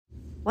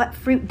What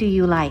fruit do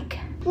you like?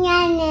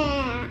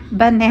 Banana.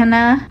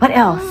 Banana. What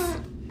else?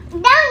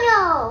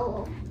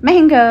 Mango.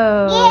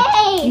 Mango.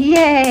 Yay.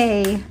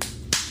 Yay.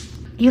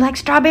 You like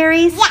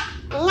strawberries? Yeah.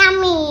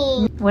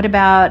 Yummy. What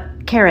about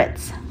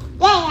carrots?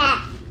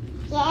 Yeah.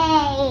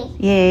 Yay.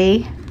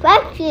 Yay.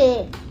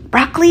 Broccoli.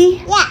 Broccoli?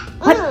 Yeah.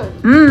 What?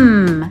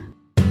 Mmm.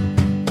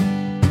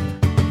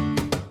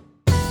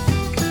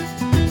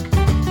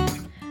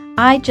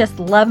 I just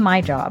love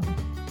my job.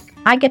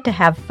 I get to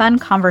have fun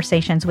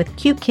conversations with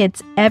cute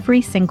kids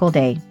every single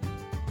day.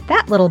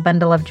 That little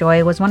bundle of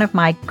joy was one of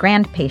my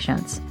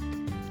grandpatients.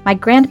 My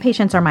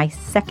grandpatients are my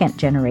second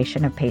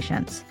generation of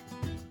patients.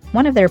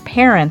 One of their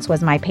parents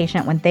was my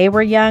patient when they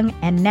were young,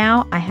 and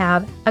now I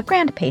have a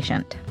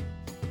grandpatient.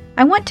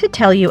 I want to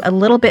tell you a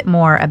little bit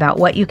more about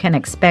what you can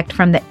expect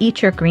from the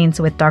Eat Your Greens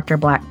with Dr.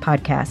 Black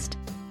podcast.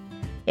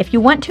 If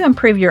you want to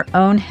improve your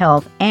own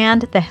health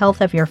and the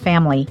health of your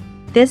family,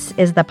 this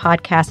is the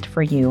podcast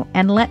for you,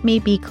 and let me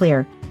be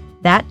clear,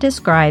 that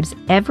describes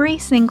every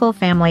single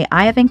family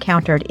I have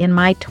encountered in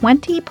my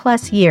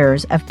 20-plus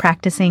years of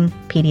practicing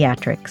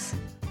pediatrics.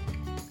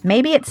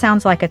 Maybe it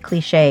sounds like a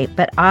cliche,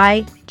 but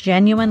I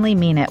genuinely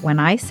mean it when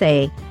I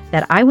say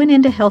that I went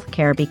into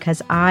healthcare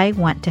because I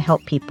want to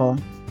help people.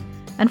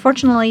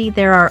 Unfortunately,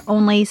 there are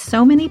only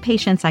so many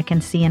patients I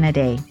can see in a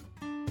day.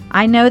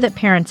 I know that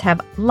parents have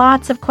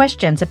lots of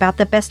questions about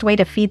the best way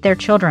to feed their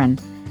children.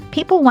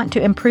 People want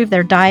to improve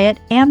their diet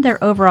and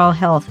their overall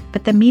health,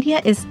 but the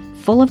media is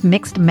full of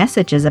mixed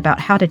messages about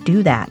how to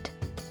do that.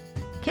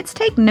 Kids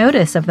take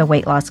notice of the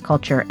weight loss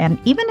culture, and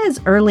even as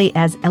early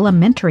as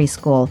elementary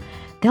school,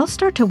 they'll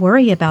start to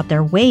worry about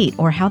their weight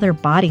or how their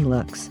body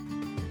looks.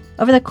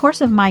 Over the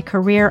course of my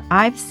career,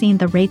 I've seen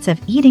the rates of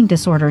eating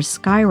disorders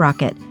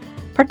skyrocket,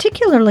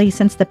 particularly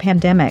since the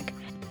pandemic.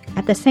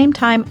 At the same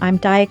time, I'm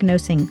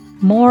diagnosing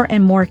more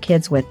and more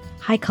kids with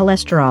high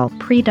cholesterol,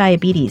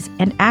 prediabetes,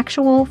 and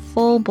actual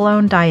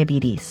full-blown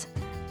diabetes.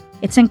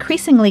 It's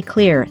increasingly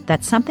clear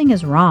that something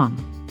is wrong.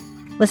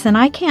 Listen,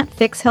 I can't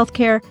fix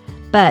healthcare,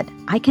 but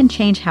I can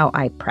change how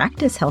I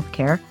practice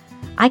healthcare.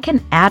 I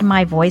can add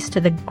my voice to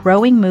the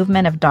growing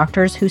movement of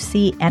doctors who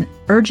see an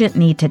urgent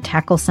need to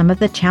tackle some of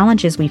the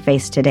challenges we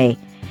face today,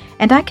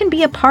 and I can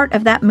be a part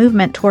of that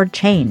movement toward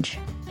change.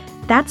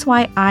 That's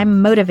why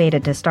I'm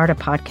motivated to start a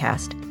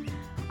podcast.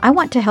 I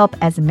want to help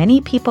as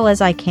many people as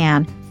I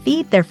can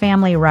feed their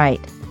family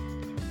right.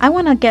 I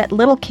want to get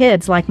little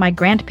kids like my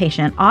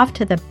grandpatient off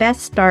to the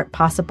best start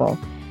possible,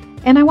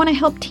 and I want to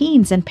help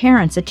teens and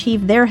parents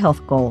achieve their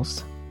health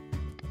goals.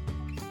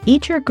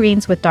 Eat Your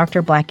Greens with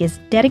Dr. Black is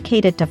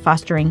dedicated to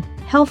fostering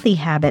healthy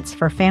habits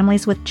for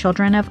families with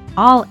children of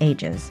all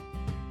ages.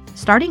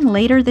 Starting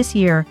later this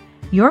year,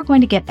 you're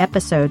going to get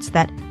episodes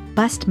that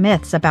bust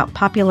myths about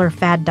popular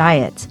fad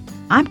diets.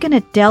 I'm going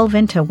to delve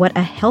into what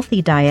a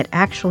healthy diet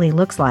actually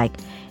looks like,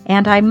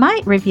 and I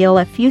might reveal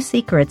a few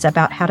secrets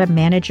about how to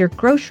manage your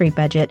grocery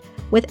budget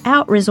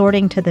without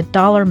resorting to the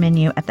dollar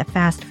menu at the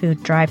fast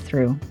food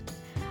drive-thru.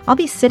 I'll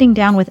be sitting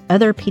down with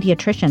other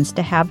pediatricians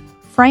to have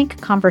frank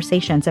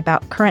conversations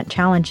about current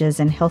challenges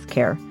in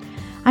healthcare.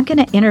 I'm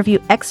going to interview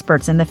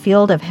experts in the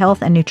field of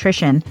health and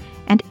nutrition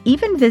and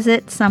even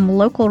visit some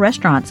local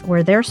restaurants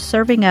where they're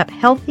serving up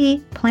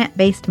healthy,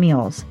 plant-based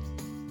meals.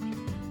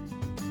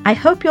 I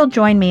hope you'll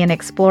join me in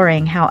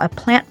exploring how a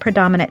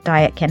plant-predominant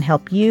diet can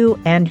help you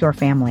and your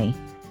family.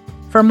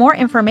 For more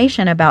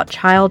information about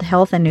child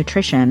health and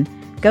nutrition,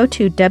 go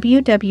to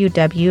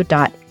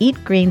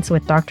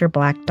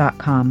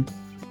www.eatgreenswithdrblack.com.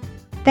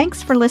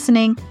 Thanks for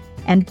listening,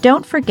 and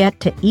don't forget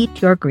to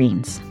eat your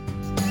greens.